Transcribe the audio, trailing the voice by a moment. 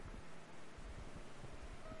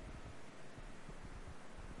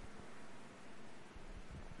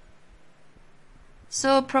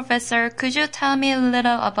So, Professor, could you tell me a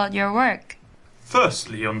little about your work?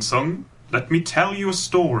 Firstly, Unsung, let me tell you a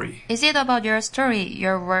story. Is it about your story,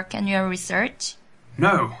 your work and your research?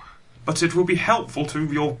 No, but it will be helpful to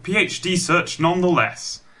your PhD search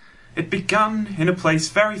nonetheless. It began in a place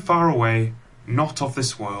very far away, not of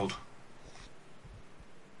this world.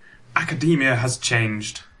 Academia has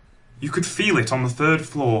changed. You could feel it on the 3rd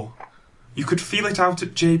floor. You could feel it out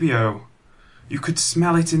at JBO. You could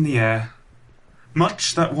smell it in the air.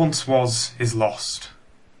 Much that once was is lost,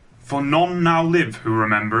 for none now live who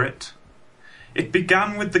remember it. It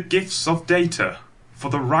began with the gifts of data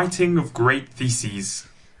for the writing of great theses.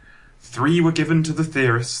 3 were given to the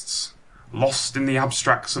theorists, lost in the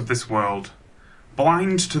abstracts of this world,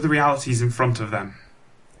 blind to the realities in front of them.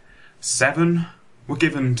 7 were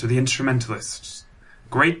given to the instrumentalists,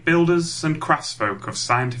 great builders and craftsfolk of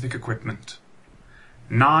scientific equipment.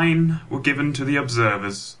 9 were given to the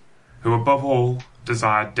observers, who above all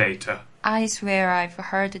desired data. I swear I've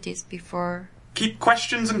heard this before. Keep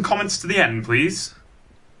questions and comments to the end, please.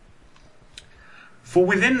 For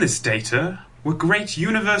within this data were great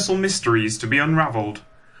universal mysteries to be unravelled.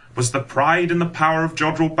 Was the pride and the power of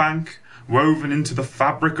Jodrell Bank woven into the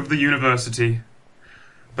fabric of the university?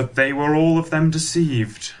 But they were all of them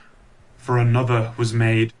deceived, for another was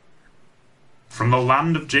made. From the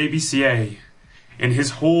land of JBCA, in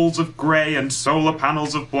his halls of grey and solar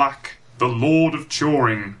panels of black, the Lord of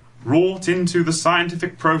Turing wrought into the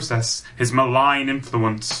scientific process his malign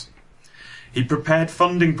influence. He prepared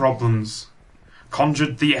funding problems,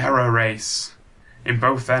 conjured the error race, in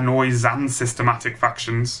both their noise and systematic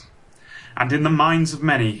factions, and in the minds of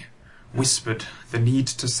many whispered the need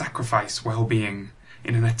to sacrifice well-being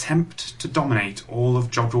in an attempt to dominate all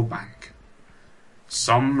of Jodrell Bank.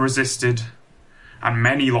 Some resisted, and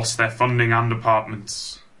many lost their funding and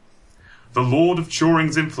apartments. The Lord of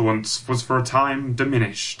Turing's influence was for a time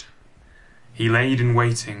diminished. He laid in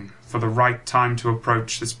waiting for the right time to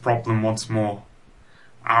approach this problem once more.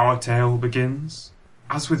 Our tale begins,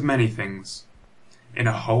 as with many things, in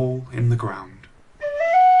a hole in the ground.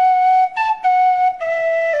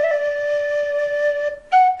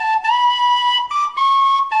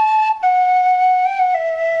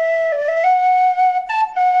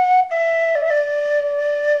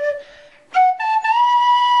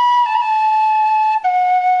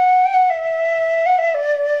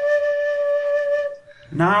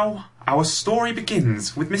 Now, our story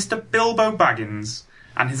begins with Mr. Bilbo Baggins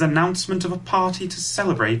and his announcement of a party to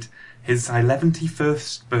celebrate his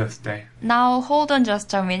 11th birthday. Now, hold on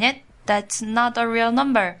just a minute. That's not a real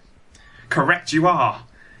number. Correct you are.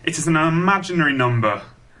 It is an imaginary number.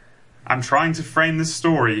 I'm trying to frame this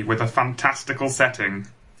story with a fantastical setting.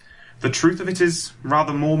 The truth of it is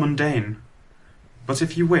rather more mundane. But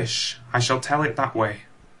if you wish, I shall tell it that way.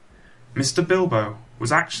 Mr. Bilbo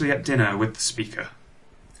was actually at dinner with the speaker.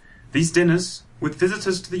 These dinners, with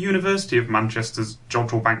visitors to the University of Manchester's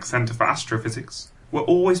Jodrell Bank Centre for Astrophysics, were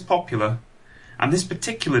always popular, and this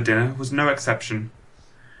particular dinner was no exception.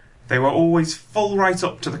 They were always full right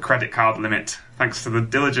up to the credit card limit, thanks to the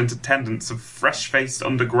diligent attendance of fresh-faced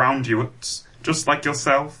undergrounduates, just like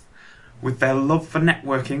yourself, with their love for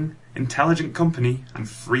networking, intelligent company, and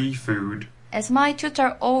free food. As my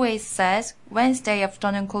tutor always says, Wednesday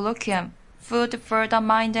afternoon colloquium, food for the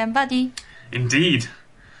mind and body. Indeed.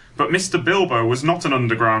 But Mr. Bilbo was not an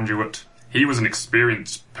undergrounduate. He was an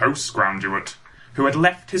experienced postgrounduate, who had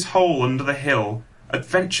left his hole under the hill,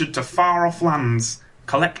 adventured to far-off lands,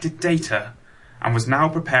 collected data, and was now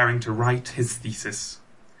preparing to write his thesis.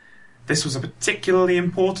 This was a particularly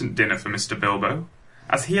important dinner for Mr. Bilbo,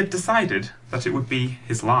 as he had decided that it would be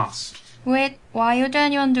his last. Wait, why would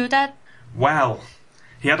anyone do that? Well,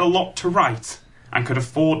 he had a lot to write, and could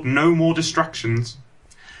afford no more distractions.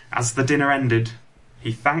 As the dinner ended,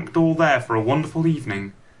 he thanked all there for a wonderful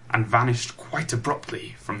evening, and vanished quite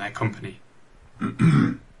abruptly from their company.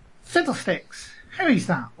 Fiddlesticks! Who is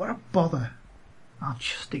that? What a bother. I'll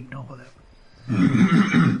just ignore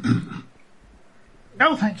them.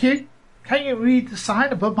 No, thank you. Can you read the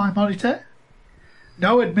sign above my monitor?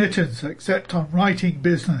 No admittance except on writing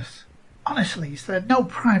business. Honestly, is there no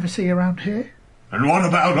privacy around here? And what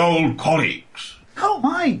about old colleagues? Oh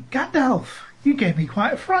my, Gandalf! You gave me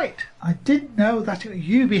quite a fright. I didn't know that it was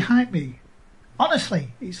you behind me. Honestly,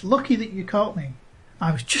 it's lucky that you caught me.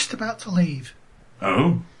 I was just about to leave.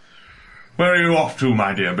 Oh? Where are you off to,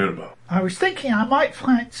 my dear Bilbo? I was thinking I might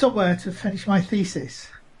find somewhere to finish my thesis.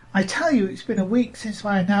 I tell you, it's been a week since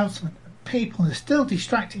my announcement, and people are still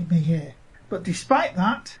distracting me here. But despite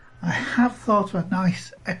that, I have thought of a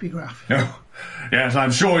nice epigraph. Oh, yes,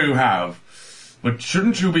 I'm sure you have. But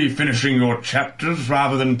shouldn't you be finishing your chapters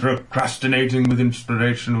rather than procrastinating with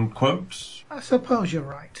inspirational quotes? I suppose you're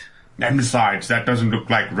right. And besides, that doesn't look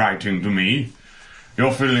like writing to me.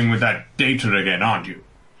 You're fiddling with that data again, aren't you?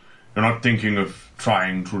 You're not thinking of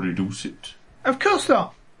trying to reduce it? Of course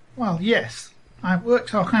not. Well, yes. I've worked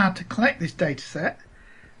so hard to collect this data set,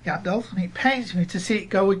 Gandalf, and it pains me to see it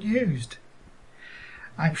go unused.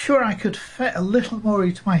 I'm sure I could fit a little more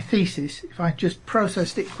into my thesis if I just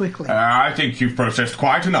processed it quickly. I think you've processed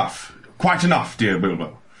quite enough. Quite enough, dear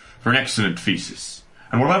Bilbo, for an excellent thesis.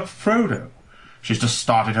 And what about Frodo? She's just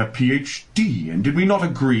started her PhD, and did we not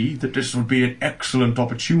agree that this would be an excellent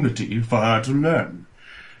opportunity for her to learn,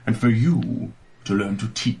 and for you to learn to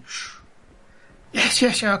teach? Yes,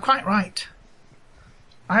 you're quite right.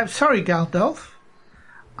 I'm sorry, Gandalf.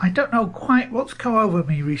 I don't know quite what's come over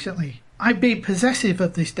me recently. I've been possessive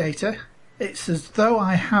of this data. It's as though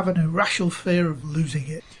I have an irrational fear of losing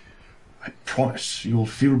it. I promise you'll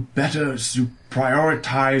feel better as you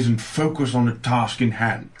prioritize and focus on the task in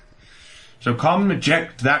hand. So come,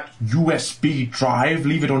 eject that USB drive,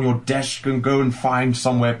 leave it on your desk, and go and find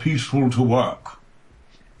somewhere peaceful to work.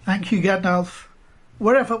 Thank you, Gandalf.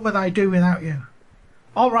 Whatever would I do without you?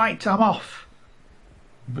 All right, I'm off.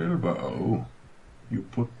 Bilbo, you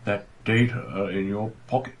put that data in your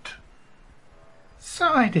pocket. So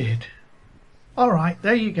I did. All right,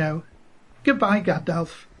 there you go. Goodbye,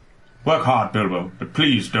 Gandalf. Work hard, Bilbo, but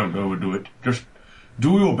please don't overdo it. Just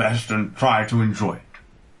do your best and try to enjoy it.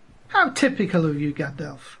 How typical of you,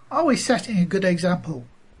 Gandalf. Always setting a good example.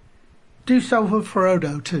 Do so for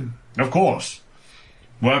Frodo, too. Of course.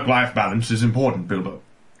 Work-life balance is important, Bilbo.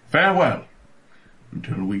 Farewell,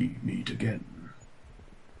 until we meet again.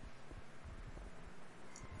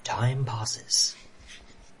 Time passes.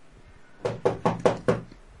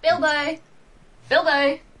 Bilbo!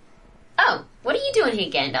 Bilbo! Oh, what are you doing here,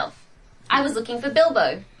 Gandalf? I was looking for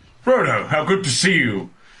Bilbo. Frodo, how good to see you.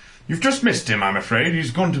 You've just missed him, I'm afraid.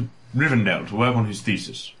 He's gone to Rivendell to work on his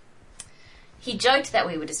thesis. He joked that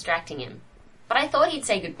we were distracting him, but I thought he'd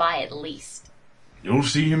say goodbye at least. You'll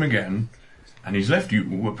see him again, and he's left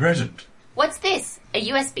you a present. What's this? A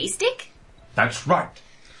USB stick? That's right.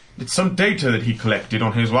 It's some data that he collected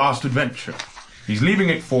on his last adventure. He's leaving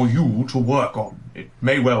it for you to work on. It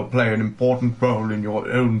may well play an important role in your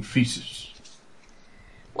own thesis.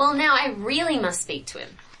 Well, now I really must speak to him.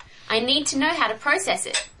 I need to know how to process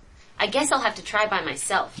it. I guess I'll have to try by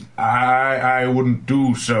myself. I wouldn't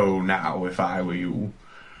do so now if I were you.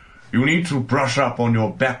 You need to brush up on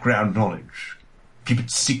your background knowledge. Keep it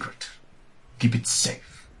secret. Keep it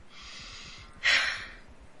safe.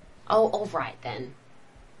 Oh, all right then.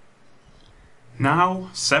 Now,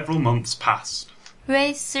 several months passed.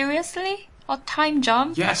 Wait, seriously? A time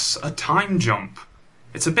jump? Yes, a time jump.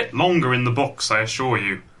 It's a bit longer in the books, I assure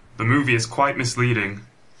you. The movie is quite misleading.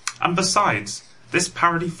 And besides, this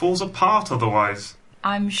parody falls apart otherwise.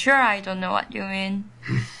 I'm sure I don't know what you mean.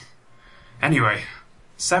 Anyway,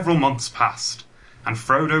 several months passed, and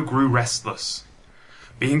Frodo grew restless.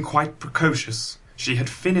 Being quite precocious, she had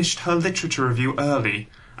finished her literature review early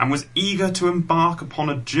and was eager to embark upon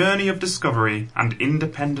a journey of discovery and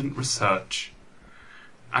independent research.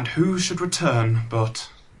 And who should return but...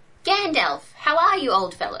 Gandalf, how are you,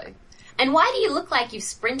 old fellow? And why do you look like you've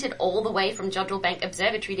sprinted all the way from Jodrell Bank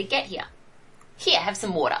Observatory to get here? Here, have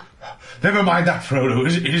some water. Never mind that, Frodo.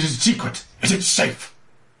 It is a secret. It is safe.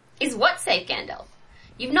 Is what safe, Gandalf?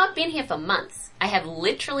 You've not been here for months. I have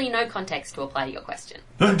literally no context to apply to your question.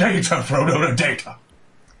 The data, Frodo, the data.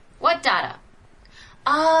 What data?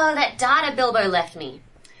 Oh, that data Bilbo left me.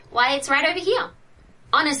 Why, it's right over here.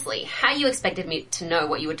 Honestly, how you expected me to know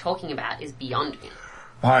what you were talking about is beyond me.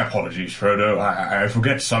 My apologies, Frodo. I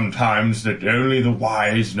forget sometimes that only the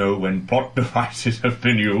wise know when plot devices have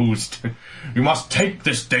been used. You must take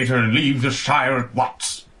this data and leave the Shire at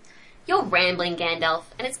once. You're rambling, Gandalf,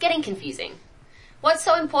 and it's getting confusing. What's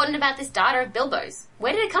so important about this data of Bilbo's?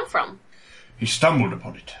 Where did it come from? He stumbled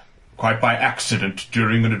upon it, quite by accident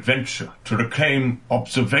during an adventure, to reclaim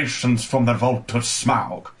observations from the Vault of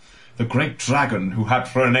Smaug, the great dragon who had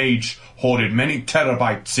for an age hoarded many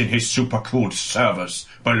terabytes in his supercooled servers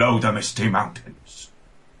below the Misty Mountains.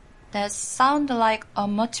 That sounds like a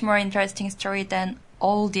much more interesting story than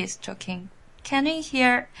all this talking. Can we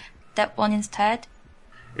hear that one instead?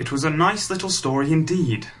 It was a nice little story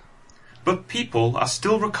indeed. But people are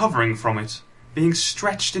still recovering from it, being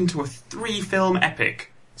stretched into a 3-film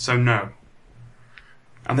epic, so no.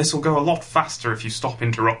 And this will go a lot faster if you stop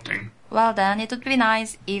interrupting. Well then, it would be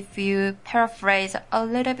nice if you paraphrase a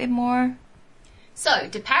little bit more. So,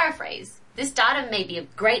 to paraphrase, this data may be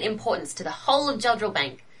of great importance to the whole of Jodrell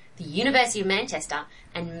Bank, the University of Manchester,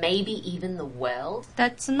 and maybe even the world?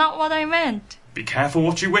 That's not what I meant. Be careful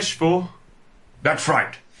what you wish for. That's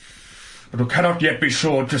right. But we cannot yet be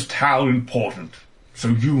sure just how important. So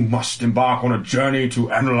you must embark on a journey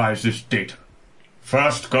to analyze this data.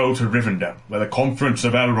 First, go to Rivendell, where the Conference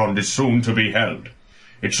of Elrond is soon to be held.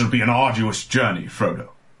 It shall be an arduous journey, Frodo.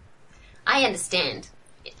 I understand.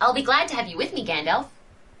 I'll be glad to have you with me, Gandalf.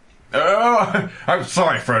 I'm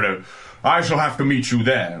sorry, Frodo. I shall have to meet you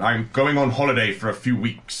there. I'm going on holiday for a few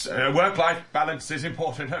weeks. Work-life balance is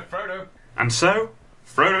important, Frodo. And so,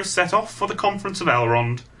 Frodo set off for the Conference of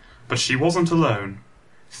Elrond, but she wasn't alone.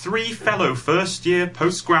 3 fellow first-year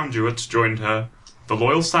postgraduates joined her. The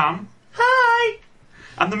loyal Sam. Hi!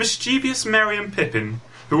 And the mischievous Merry and Pippin,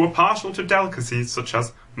 who were partial to delicacies such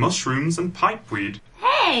as mushrooms and pipeweed.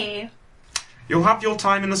 Hey! You'll have your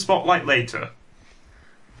time in the spotlight later.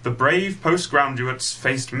 The brave postgraduates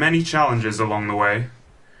faced many challenges along the way.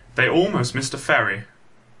 They almost missed a ferry.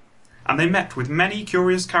 And they met with many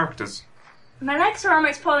curious characters. My legs are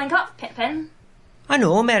almost pulling up, Pippin. I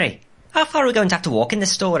know, Mary. How far are we going to have to walk in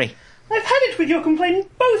this story? I've had it with your complaining,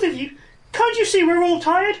 both of you. Can't you see we're all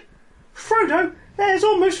tired? Frodo, there's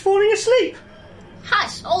almost falling asleep.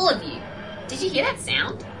 Hush, all of you. Did you hear that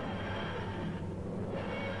sound?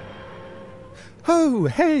 Oh,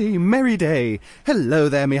 hey, merry day. Hello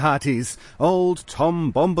there, me hearties. Old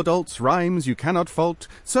Tom Bombadil's rhymes you cannot fault,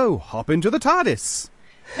 so hop into the TARDIS.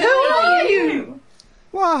 Who are you?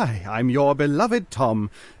 Why, I'm your beloved Tom.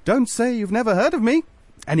 Don't say you've never heard of me.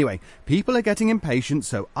 Anyway, people are getting impatient,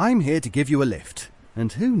 so I'm here to give you a lift.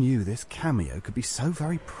 And who knew this cameo could be so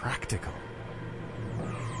very practical?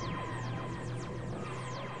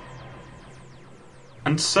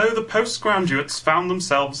 And so the postgraduates found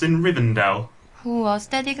themselves in Rivendell. Who was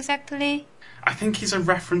that exactly? I think he's a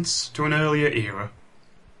reference to an earlier era.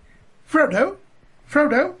 Frodo?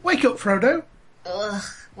 Frodo? Wake up, Frodo! Ugh,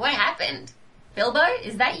 what happened? Bilbo,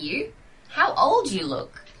 is that you? How old you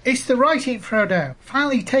look. It's the writing, Frodo.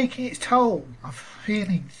 Finally taking its toll. I'm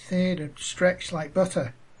feeling thin and stretched like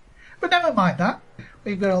butter. But never mind that.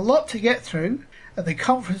 We've got a lot to get through, and the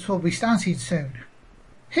conference will be starting soon.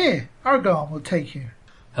 Here, Aragorn will take you.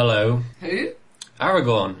 Hello. Who?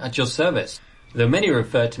 Aragorn, at your service. Though many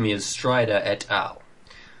refer to me as Strider et al.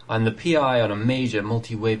 I'm the PI on a major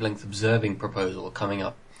multi-wavelength observing proposal coming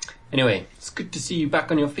up. Anyway, it's good to see you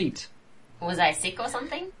back on your feet. Was I sick or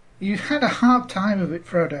something? You've had a hard time of it,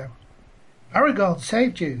 Frodo. Aragorn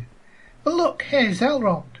saved you. But look, here's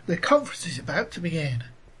Elrond. The conference is about to begin.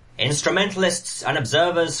 Instrumentalists and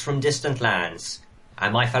observers from distant lands,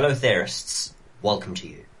 and my fellow theorists, welcome to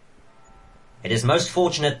you. It is most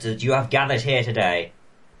fortunate that you have gathered here today,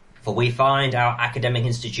 for we find our academic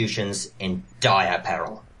institutions in dire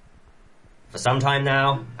peril. For some time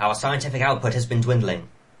now, our scientific output has been dwindling,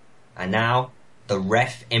 and now the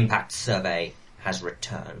Ref Impact Survey has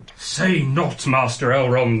returned. Say not, Master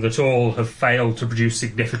Elrond, that all have failed to produce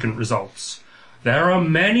significant results. There are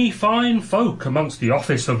many fine folk amongst the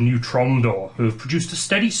Office of Neutrondor who have produced a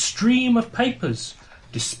steady stream of papers,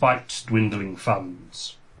 despite dwindling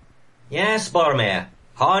funds. Yes, Boromir,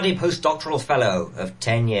 hardy postdoctoral fellow of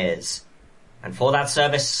 10 years. And for that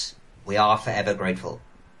service, we are forever grateful.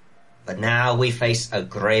 But now we face a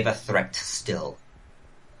graver threat still.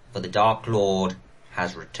 For the Dark Lord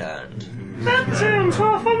has returned. That sounds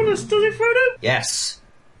half ominous, does it, Frodo? Yes,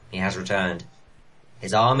 he has returned.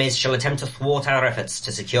 His armies shall attempt to thwart our efforts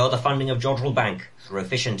to secure the funding of Jodrell Bank through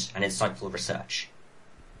efficient and insightful research.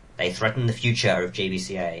 They threaten the future of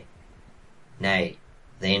JBCA. Nay,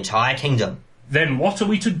 the entire kingdom. Then what are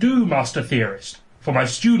we to do, Master Theorist? For my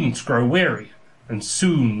students grow weary, and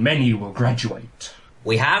soon many will graduate.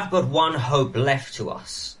 We have but one hope left to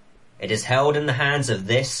us. It is held in the hands of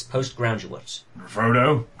this postgraduate.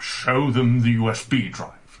 Frodo, show them the USB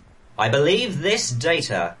drive. I believe this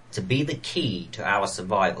data to be the key to our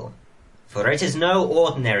survival. For it is no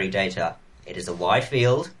ordinary data. It is a wide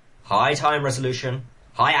field, high time resolution,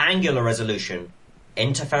 high angular resolution,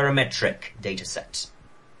 interferometric dataset.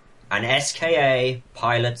 An SKA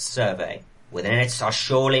pilot survey. Within it are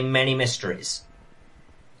surely many mysteries.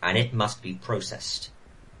 And it must be processed.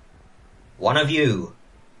 One of you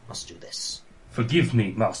must do this. Forgive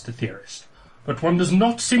me, Master Theorist, but one does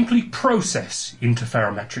not simply process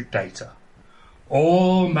interferometric data.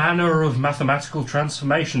 All manner of mathematical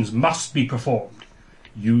transformations must be performed.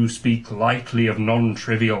 You speak lightly of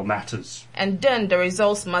non-trivial matters. And then the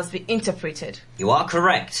results must be interpreted. You are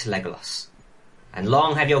correct, Legolas. And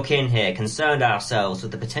long have your kin here concerned ourselves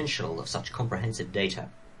with the potential of such comprehensive data.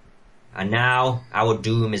 And now our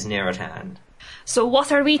doom is near at hand. So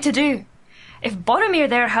what are we to do? If Boromir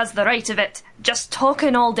there has the right of it, just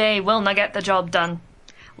talking all day will not get the job done.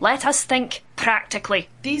 Let us think practically.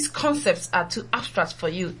 These concepts are too abstract for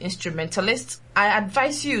you, instrumentalists. I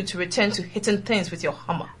advise you to return to hitting things with your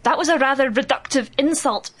hammer. That was a rather reductive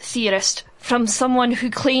insult, theorist, from someone who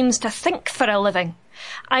claims to think for a living.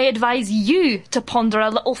 I advise you to ponder a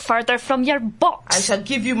little further from your box. I shall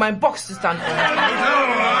give you my box to stand on.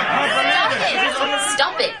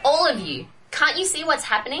 Stop it, all of you. Can't you see what's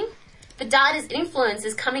happening? The data's influence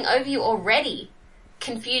is coming over you already.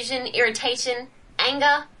 Confusion, irritation,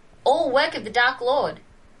 anger, all work of the Dark Lord.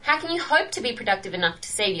 How can you hope to be productive enough to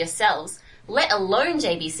save yourselves, let alone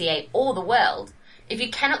JBCA or the world, if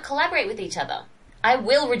you cannot collaborate with each other? I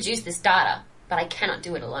will reduce this data, but I cannot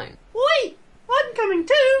do it alone. Oi! I'm coming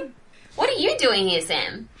too! What are you doing here,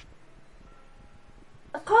 Sam?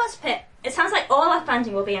 Of course, Pip. It sounds like all our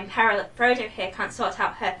funding will be in peril if Frodo here can't sort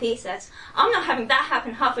out her thesis. I'm not having that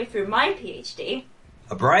happen halfway through my PhD.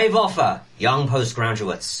 A brave offer, young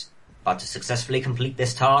postgraduates. But to successfully complete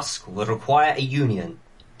this task will require a union,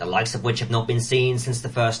 the likes of which have not been seen since the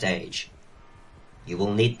First Age. You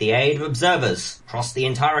will need the aid of observers across the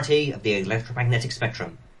entirety of the electromagnetic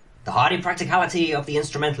spectrum, the hardy practicality of the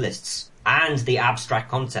instrumentalists, and the abstract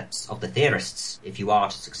concepts of the theorists, if you are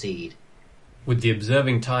to succeed. With the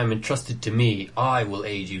observing time entrusted to me, I will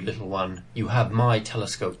aid you, little one. You have my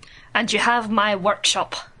telescope. And you have my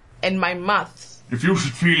workshop. And my maths. If you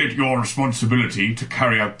should feel it your responsibility to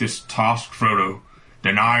carry out this task, Frodo,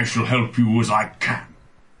 then I shall help you as I can.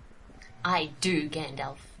 I do,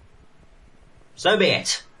 Gandalf. So be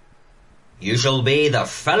it. You shall be the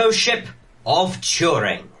Fellowship of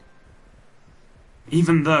Turing.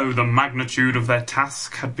 Even though the magnitude of their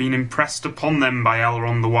task had been impressed upon them by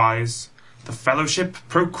Elrond the Wise, the Fellowship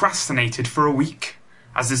procrastinated for a week,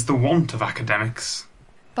 as is the wont of academics.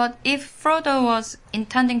 But if Frodo was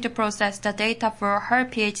intending to process the data for her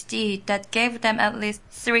PhD, that gave them at least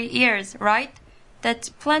 3 years, right? That's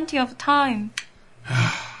plenty of time.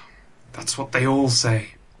 That's what they all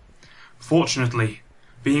say. Fortunately,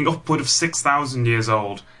 being upward of 6,000 years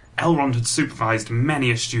old, Elrond had supervised many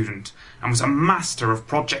a student and was a master of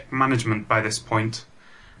project management by this point,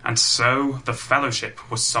 and so the Fellowship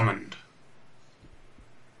was summoned.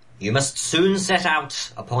 You must soon set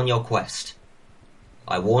out upon your quest.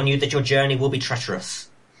 I warn you that your journey will be treacherous.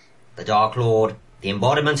 The Dark Lord, the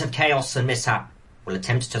embodiment of chaos and mishap, will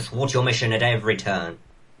attempt to thwart your mission at every turn.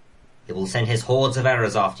 He will send his hordes of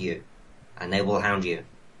errors after you, and they will hound you.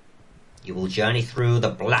 You will journey through the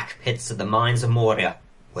black pits of the mines of Moria,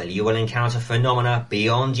 where you will encounter phenomena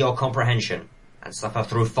beyond your comprehension, and suffer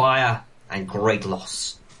through fire and great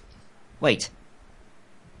loss. Wait.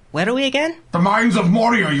 Where are we again? The mines of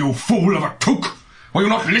Moria, you fool of a took! Were you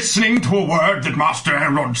not listening to a word that Master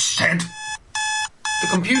Elrond said? The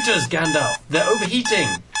computers, Gandalf! They're overheating!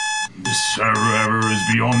 This error is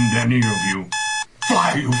beyond any of you.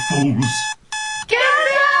 Fly, you fools!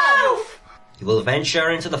 Gandalf! You will venture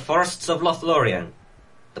into the forests of Lothlorien,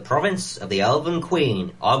 the province of the Elven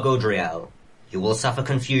Queen, Argodriel. You will suffer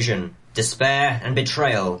confusion, despair, and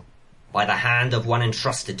betrayal by the hand of one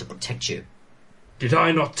entrusted to protect you. Did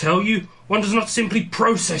I not tell you? One does not simply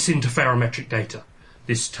process interferometric data.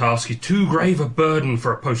 This task is too grave a burden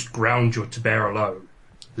for a postgraduate to bear alone.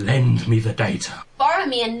 Lend me the data.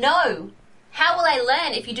 Boromir, no! How will I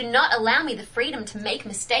learn if you do not allow me the freedom to make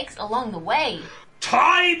mistakes along the way?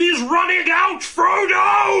 Time is running out,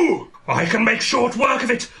 Frodo! I can make short work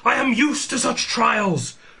of it. I am used to such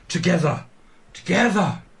trials. Together,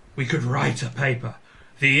 we could write a paper,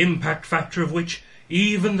 the impact factor of which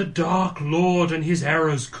even the Dark Lord and his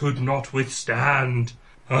errors could not withstand.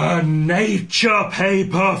 A nature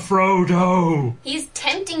paper, Frodo! He is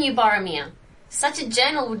tempting you, Boromir. Such a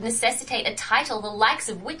journal would necessitate a title the likes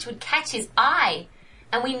of which would catch his eye.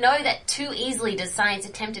 And we know that too easily does science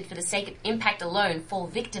attempted for the sake of impact alone fall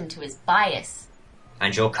victim to his bias.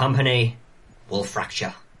 And your company will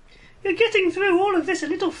fracture. You're getting through all of this a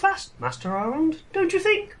little fast, Master Elrond, don't you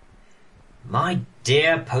think? My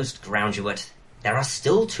dear postgraduate, there are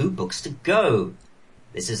still 2 books to go.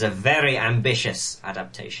 This is a very ambitious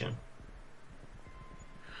adaptation.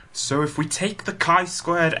 So if we take the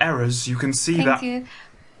chi-squared errors, you can see that... Thank you.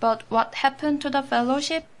 But what happened to the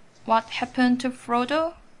Fellowship? What happened to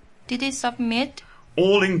Frodo? Did he submit?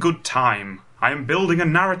 All in good time. I am building a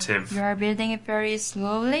narrative. You are building it very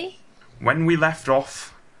slowly? When we left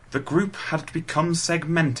off, the group had become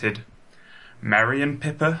segmented. Merry and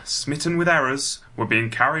Pippa, smitten with errors, were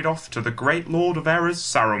being carried off to the great Lord of Errors,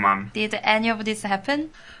 Saruman. Did any of this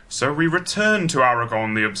happen? So we returned to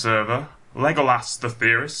Aragorn the Observer, Legolas the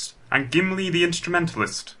Theorist, and Gimli the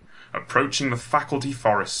Instrumentalist, approaching the faculty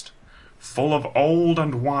forest. full of old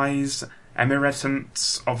and wise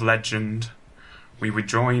emigrants of legend, we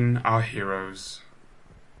rejoin our heroes.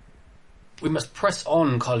 We must press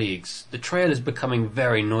on, colleagues. The trail is becoming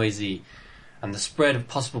very noisy, and the spread of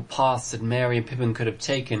possible paths that Mary and Pippin could have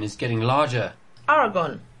taken is getting larger.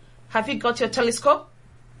 Aragon, have you got your telescope?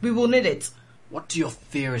 We will need it. What do your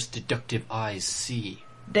fierce deductive eyes see?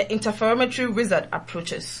 The interferometry wizard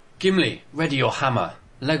approaches. Gimli, ready your hammer.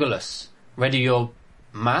 Legolas, ready your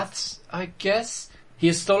maths, I guess? He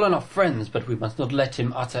has stolen our friends, but we must not let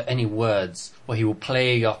him utter any words, or he will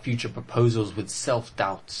plague our future proposals with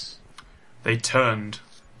self-doubts. They turned,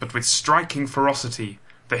 but with striking ferocity,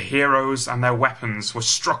 the heroes and their weapons were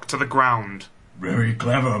struck to the ground. Very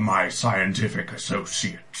clever, my scientific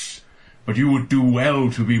associates. But you would do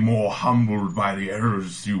well to be more humbled by the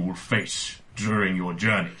errors you will face during your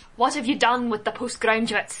journey. What have you done with the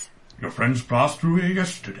postgraduates? Your friends passed through here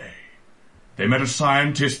yesterday. They met a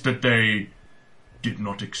scientist that they did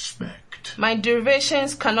not expect. My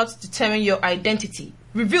derivations cannot determine your identity.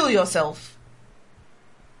 Reveal yourself.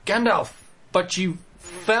 Gandalf, but you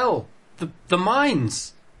fell. The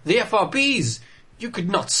mines, the FRBs. You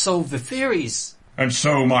could not solve the theories. And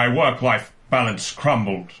so my work-life balance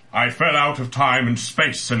crumbled. I fell out of time and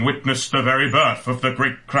space and witnessed the very birth of the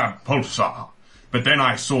great crab pulsar. But then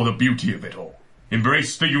I saw the beauty of it all,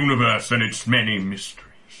 embraced the universe and its many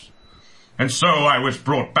mysteries. And so I was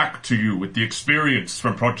brought back to you with the experience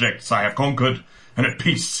from projects I have conquered and at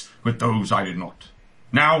peace with those I did not.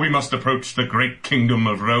 Now we must approach the great kingdom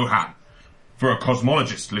of Rohan, for a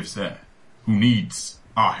cosmologist lives there who needs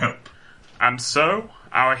our help. And so,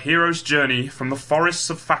 our heroes journey from the forests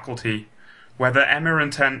of faculty, where the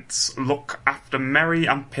emeritents look after Merry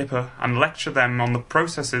and Pippa and lecture them on the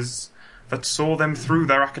processes that saw them through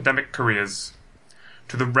their academic careers,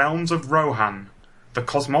 to the realms of Rohan, the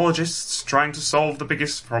cosmologists trying to solve the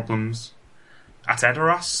biggest problems. At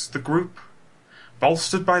Edoras, the group,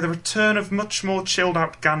 bolstered by the return of much more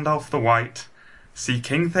chilled-out Gandalf the White, see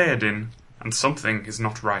King Theoden, and something is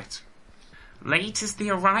not right. Late is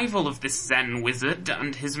the arrival of this Zen wizard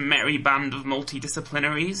and his merry band of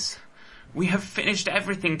multidisciplinaries. We have finished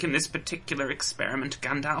everything in this particular experiment,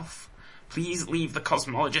 Gandalf. Please leave the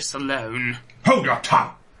cosmologists alone. Hold your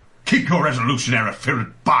tongue! Keep your resolution,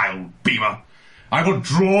 error-filled bile, Beamer. I will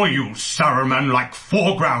draw you, Saruman, like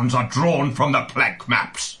foregrounds are drawn from the plank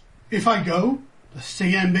maps. If I go, the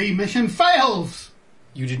CMB mission fails!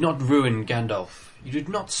 You did not ruin Gandalf. You did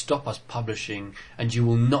not stop us publishing, and you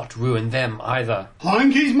will not ruin them either.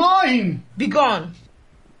 Plank is mine! Begone!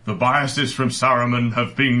 The biases from Saruman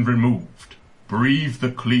have been removed. Breathe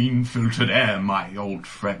the clean, filtered air, my old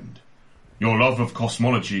friend. Your love of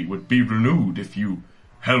cosmology would be renewed if you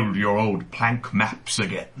held your old plank maps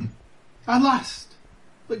again. At last!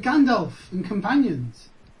 But Gandalf and companions,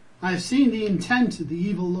 I have seen the intent of the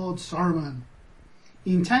evil Lord Saruman.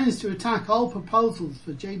 He intends to attack all proposals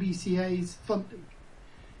for JBCA's funding,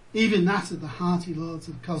 even that of the hearty lords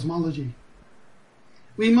of cosmology.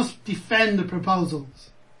 We must defend the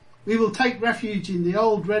proposals. We will take refuge in the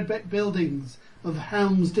old red-brick buildings of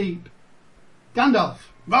Helm's Deep. Gandalf,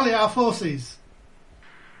 rally our forces!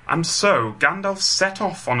 And so Gandalf set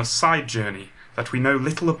off on a side journey that we know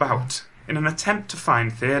little about, in an attempt to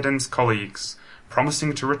find Theoden's colleagues,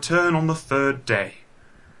 promising to return on the third day.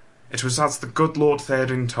 It was as the good Lord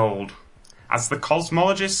Theoden told. As the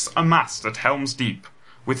cosmologists amassed at Helm's Deep,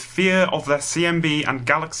 with fear of their CMB and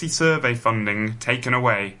Galaxy Survey funding taken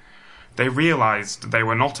away, they realized they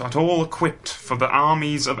were not at all equipped for the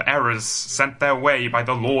armies of errors sent their way by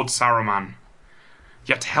the Lord Saruman.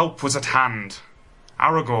 Yet help was at hand.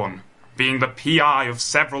 Aragorn, being the PI of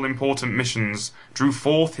several important missions, drew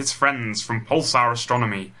forth his friends from Pulsar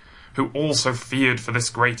Astronomy, who also feared for this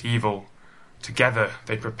great evil. Together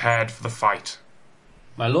they prepared for the fight.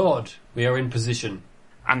 My lord, we are in position.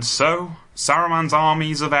 And so, Saruman's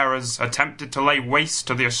armies of errors attempted to lay waste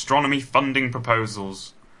to the astronomy funding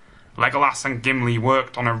proposals. Legolas and Gimli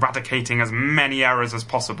worked on eradicating as many errors as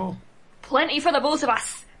possible. Plenty for the both of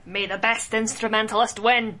us. May the best instrumentalist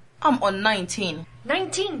win. I'm on 19.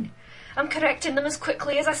 19. I'm correcting them as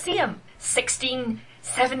quickly as I see them. 16,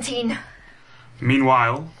 17.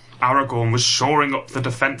 Meanwhile, Aragorn was shoring up the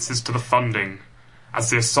defences to the funding. As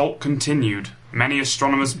the assault continued, many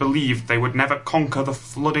astronomers believed they would never conquer the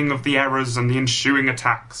flooding of the errors and the ensuing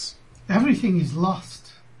attacks. Everything is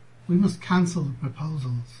lost. We must cancel the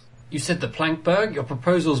proposals. You said that Plankberg, your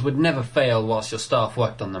proposals would never fail whilst your staff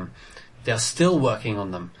worked on them. They are still working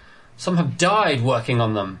on them. Some have died working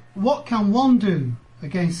on them. What can one do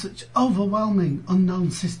against such overwhelming unknown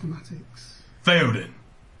systematics? Theoden,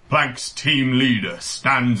 Plank's team leader,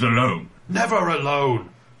 stands alone. Never alone.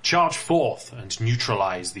 Charge forth and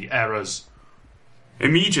neutralize the errors.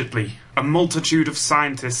 Immediately, a multitude of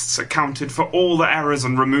scientists accounted for all the errors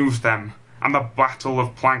and removed them, and the Battle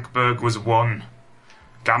of Plankberg was won.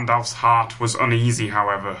 Gandalf's heart was uneasy,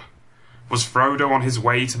 however. Was Frodo on his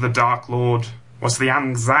way to the Dark Lord? Was the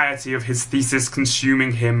anxiety of his thesis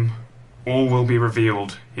consuming him? All will be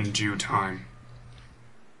revealed in due time.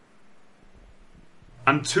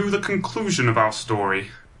 And to the conclusion of our story,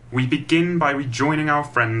 we begin by rejoining our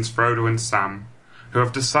friends Frodo and Sam, who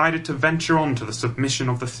have decided to venture on to the submission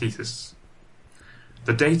of the thesis.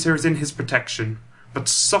 The data is in his protection, but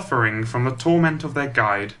suffering from the torment of their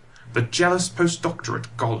guide, the jealous postdoctorate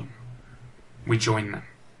Gollum. We join them.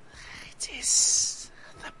 It is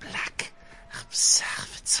the Black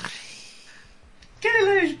Observatory.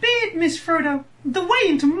 Galileo's beard, Miss Frodo. The way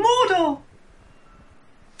into Mordor.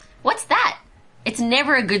 What's that? It's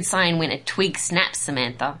never a good sign when a twig snaps,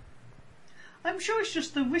 Samantha. I'm sure it's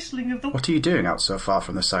just the whistling of the... What are you doing out so far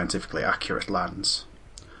from the scientifically accurate lands?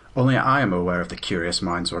 Only I am aware of the curious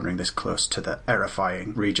minds wandering this close to the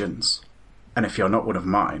erifying regions. And if you're not one of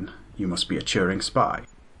mine, you must be a Turing spy.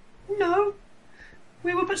 No.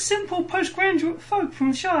 We were but simple postgraduate folk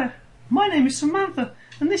from the Shire. My name is Samantha,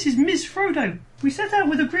 and this is Miss Frodo. We set out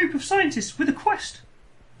with a group of scientists with a quest.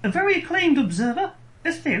 A very acclaimed observer,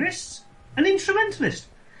 a theorist, an instrumentalist,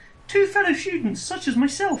 2 fellow students such as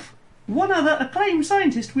myself. One other acclaimed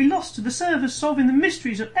scientist we lost to the servers solving the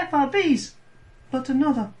mysteries of FRBs. But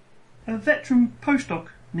another, a veteran postdoc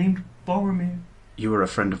named Boromir. You were a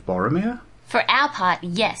friend of Boromir? For our part,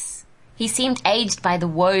 yes. He seemed aged by the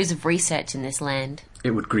woes of research in this land.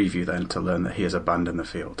 It would grieve you then to learn that he has abandoned the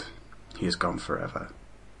field. He is gone forever.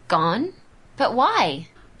 Gone? But why?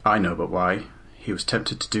 I know but why. He was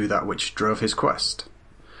tempted to do that which drove his quest.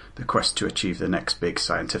 The quest to achieve the next big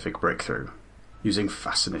scientific breakthrough, using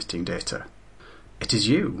fascinating data. It is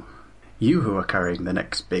you who are carrying the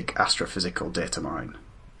next big astrophysical data mine.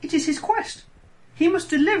 It is his quest. He must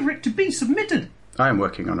deliver it to be submitted. I am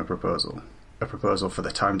working on a proposal for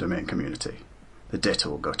the time domain community. The data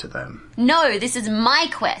will go to them. No, this is my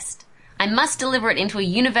quest. I must deliver it into a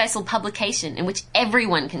universal publication in which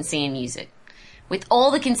everyone can see and use it, with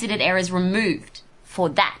all the considered errors removed, for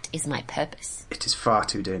that is my purpose. It is far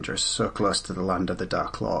too dangerous, so close to the land of the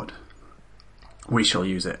Dark Lord. We shall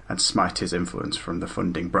use it and smite his influence from the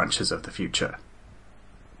funding branches of the future.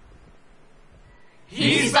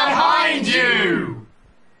 He's behind you!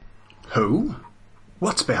 Who?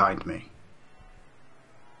 What's behind me?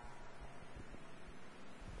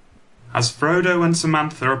 As Frodo and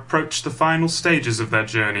Samantha approached the final stages of their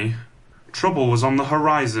journey, trouble was on the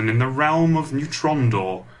horizon in the realm of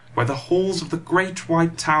Neutrondor, where the halls of the great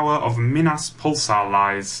white tower of Minas Pulsar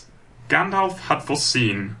lies. Gandalf had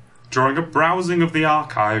foreseen, during a browsing of the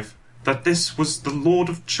archive, that this was the Lord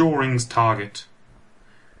of Turing's target.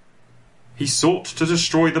 He sought to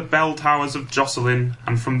destroy the bell towers of Jocelyn,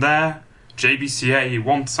 and from there, JBCA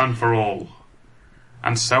once and for all.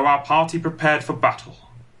 And so our party prepared for battle.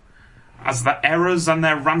 As the errors and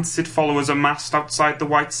their rancid followers amassed outside the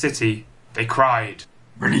White City, they cried,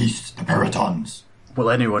 "Release the Peritons!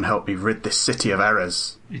 Will anyone help me rid this city of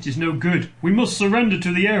errors?" It is no good. We must surrender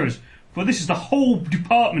to the errors, for this is the whole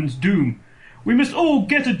department's doom. We must all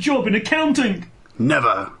get a job in accounting.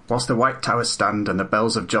 Never! Whilst the White Towers stand and the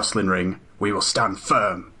bells of Jocelyn ring, we will stand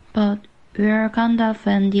firm. But where are Gandalf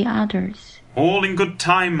and the others? All in good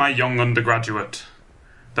time, my young undergraduate.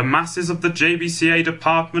 The masses of the JBCA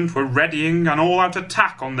department were readying an all-out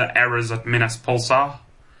attack on the errors at Minas Pulsar.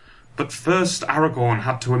 But first Aragorn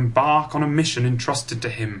had to embark on a mission entrusted to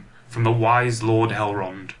him from the wise Lord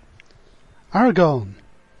Elrond. Aragorn,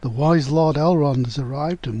 the wise Lord Elrond has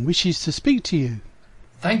arrived and wishes to speak to you.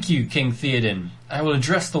 Thank you, King Theoden. I will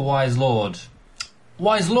address the wise lord.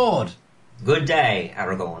 Wise lord! Good day,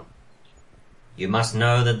 Aragorn. You must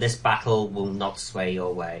know that this battle will not sway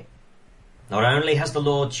your way. Not only has the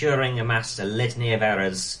Lord Turing amassed a litany of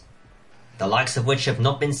errors, the likes of which have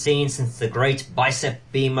not been seen since the great Bicep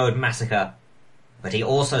B-Mode massacre, but he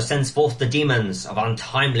also sends forth the demons of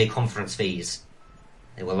untimely conference fees.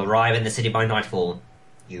 They will arrive in the city by nightfall.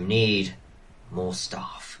 You need more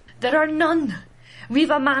staff. There are none.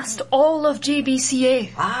 We've amassed all of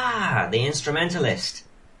JBCA. Ah, the instrumentalist.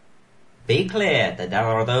 Be clear that there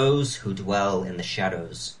are those who dwell in the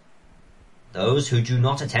shadows. Those who do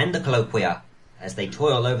not attend the colloquia as they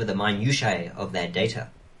toil over the minutiae of their data.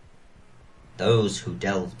 Those who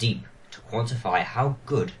delve deep to quantify how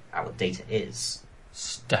good our data is.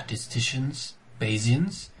 Statisticians?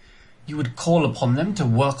 Bayesians? You would call upon them to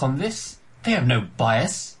work on this? They have no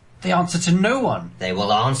bias. They answer to no one. They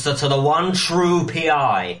will answer to the one true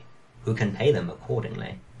PI, who can pay them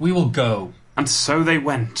accordingly. We will go. And so they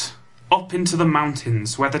went, up into the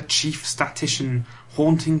mountains where the chief statistician,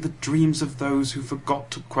 haunting the dreams of those who forgot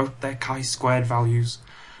to quote their chi-squared values,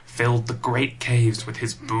 filled the great caves with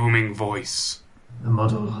his booming voice. The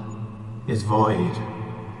model is void.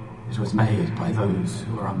 It was made by those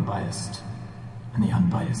who are unbiased, and the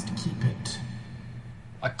unbiased keep it.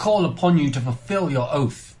 I call upon you to fulfill your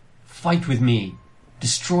oath. Fight with me.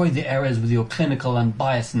 Destroy the errors with your clinical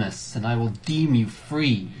unbiasedness, and I will deem you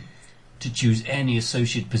free to choose any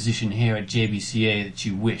associate position here at JBCA that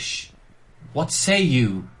you wish. What say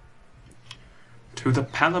you? To the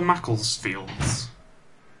Pelamackles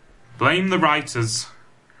Blame the writers.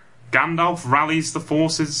 Gandalf rallies the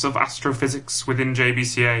forces of astrophysics within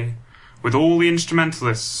JBCA, with all the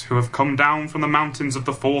instrumentalists who have come down from the mountains of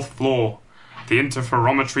the fourth floor, the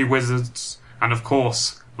interferometry wizards, and of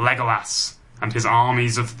course, Legolas and his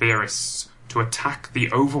armies of theorists, to attack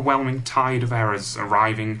the overwhelming tide of errors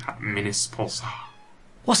arriving at Minas Pulsar.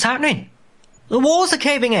 What's happening? The walls are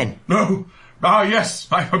caving in. No. Ah, yes,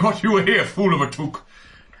 I forgot you were here, fool of a took.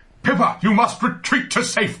 Pippa, you must retreat to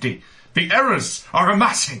safety. The errors are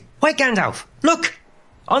amassing. Wait, Gandalf, look!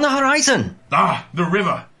 On the horizon! Ah, the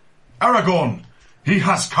river. Aragorn. He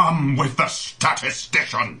has come with the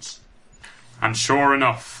statisticians. And sure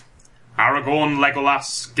enough, Aragorn,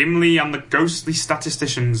 Legolas, Gimli and the ghostly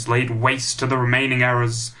statisticians laid waste to the remaining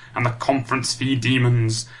errors and the conference fee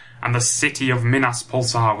demons, and the city of Minas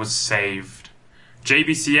Pulsar was saved.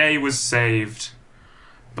 JBCA was saved.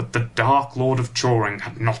 But the Dark Lord of Turing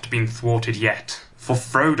had not been thwarted yet, for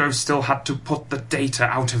Frodo still had to put the data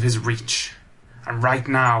out of his reach. And right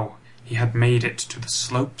now, he had made it to the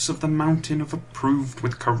slopes of the mountain of approved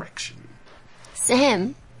with correction.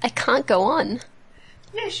 Sam, I can't go on.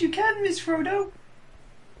 Yes, you can, Miss Frodo.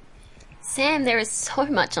 Sam, there is so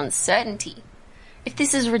much uncertainty. If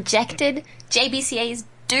this is rejected, JBCA is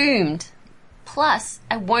doomed. Plus,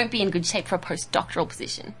 I won't be in good shape for a postdoctoral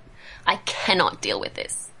position. I cannot deal with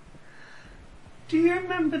this. Do you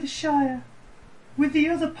remember the Shire? With the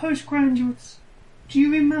other postgraduates? Do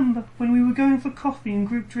you remember when we were going for coffee and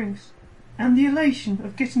group drinks? And the elation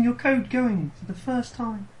of getting your code going for the first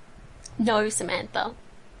time? No, Samantha.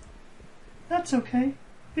 That's okay.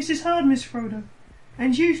 This is hard, Miss Frodo.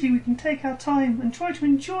 And usually we can take our time and try to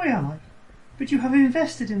enjoy our life. But you have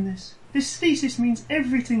invested in this. This thesis means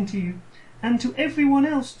everything to you. And to everyone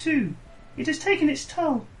else too. It has taken its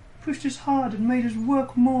toll, pushed us hard and made us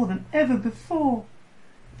work more than ever before.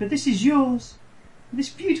 But this is yours. This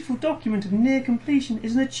beautiful document of near completion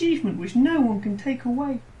is an achievement which no one can take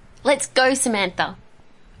away. Let's go, Samantha.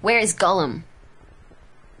 Where is Gollum?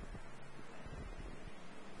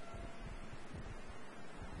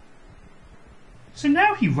 So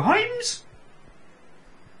now he rhymes?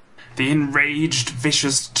 The enraged,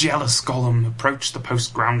 vicious, jealous Gollum approached the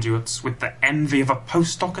postgraduates with the envy of a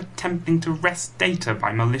postdoc attempting to wrest data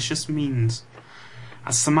by malicious means.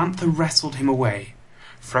 As Samantha wrestled him away,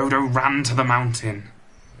 Frodo ran to the mountain.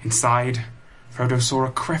 Inside, Frodo saw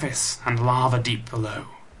a crevice and lava deep below,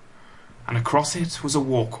 and across it was a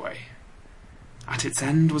walkway. At its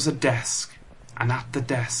end was a desk, and at the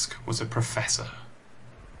desk was a professor.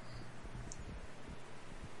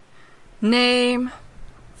 Name?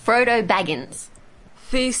 Frodo Baggins.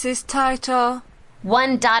 Thesis title?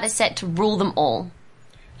 One data set to rule them all.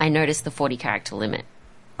 I noticed the 40-character limit.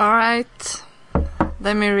 Alright,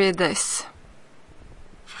 let me read this.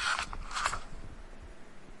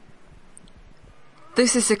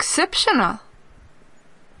 This is exceptional.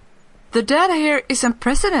 The data here is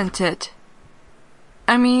unprecedented.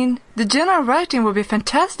 I mean, the general writing would be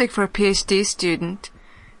fantastic for a PhD student,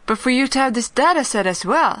 but for you to have this data set as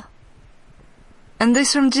well. And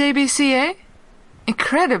this from JBCA?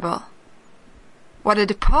 Incredible. What a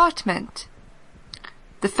department.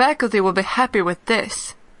 The faculty will be happy with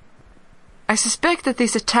this. I suspect that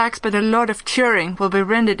these attacks by the Lord of Turing will be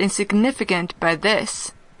rendered insignificant by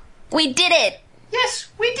this. We did it! Yes,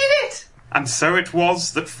 we did it! And so it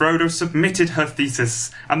was that Frodo submitted her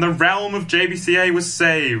thesis, and the realm of JBCA was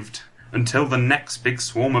saved, until the next big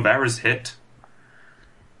swarm of errors hit.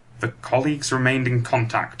 The colleagues remained in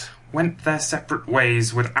contact, went their separate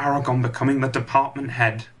ways, with Aragorn becoming the department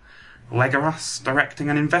head, Legolas directing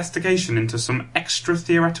an investigation into some extra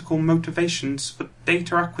theoretical motivations for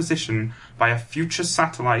data acquisition by a future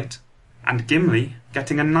satellite, and Gimli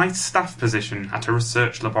getting a nice staff position at a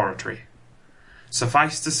research laboratory.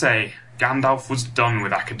 Suffice to say, Gandalf was done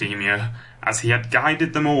with academia, as he had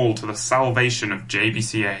guided them all to the salvation of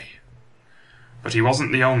JBCA. But he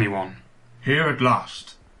wasn't the only one. Here at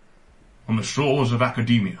last, on the shores of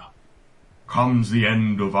academia, comes the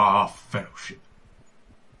end of our fellowship.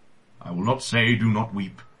 I will not say do not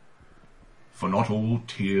weep, for not all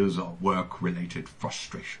tears are work-related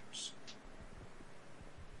frustrations.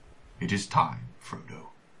 It is time, Frodo.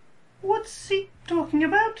 What's he talking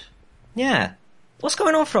about? Yeah. What's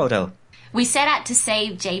going on, Frodo? We set out to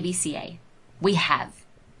save JBCA. We have.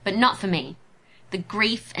 But not for me. The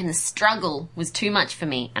grief and the struggle was too much for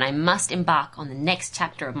me, and I must embark on the next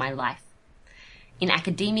chapter of my life. In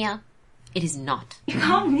academia, it is not. You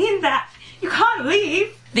can't mean that. You can't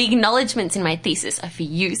leave. The acknowledgements in my thesis are for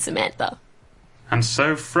you, Samantha. And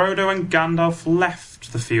so Frodo and Gandalf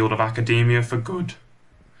left the field of academia for good.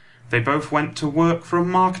 They both went to work for a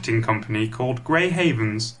marketing company called Grey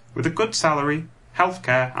Havens, with a good salary,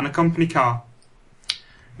 healthcare, and a company car.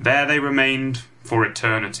 There they remained for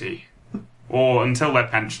eternity, or until their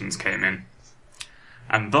pensions came in.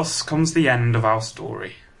 And thus comes the end of our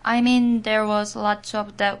story. I mean, there was lots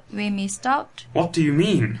of that we missed out. What do you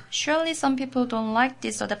mean? Surely some people don't like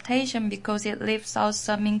this adaptation because it leaves out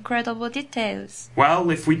some incredible details. Well,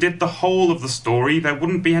 if we did the whole of the story, there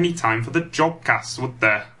wouldn't be any time for the Jodcast, would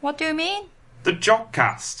there? What do you mean? The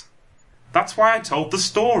Jodcast. That's why I told the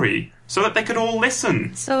story, so that they could all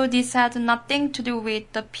listen. So this had nothing to do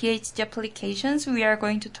with the PhD applications we are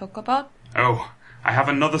going to talk about? Oh, I have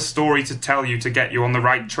another story to tell you to get you on the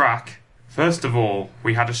right track. First of all,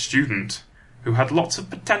 we had a student who had lots of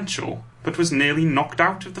potential, but was nearly knocked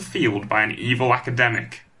out of the field by an evil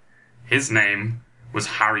academic. His name was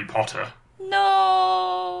Harry Potter. No!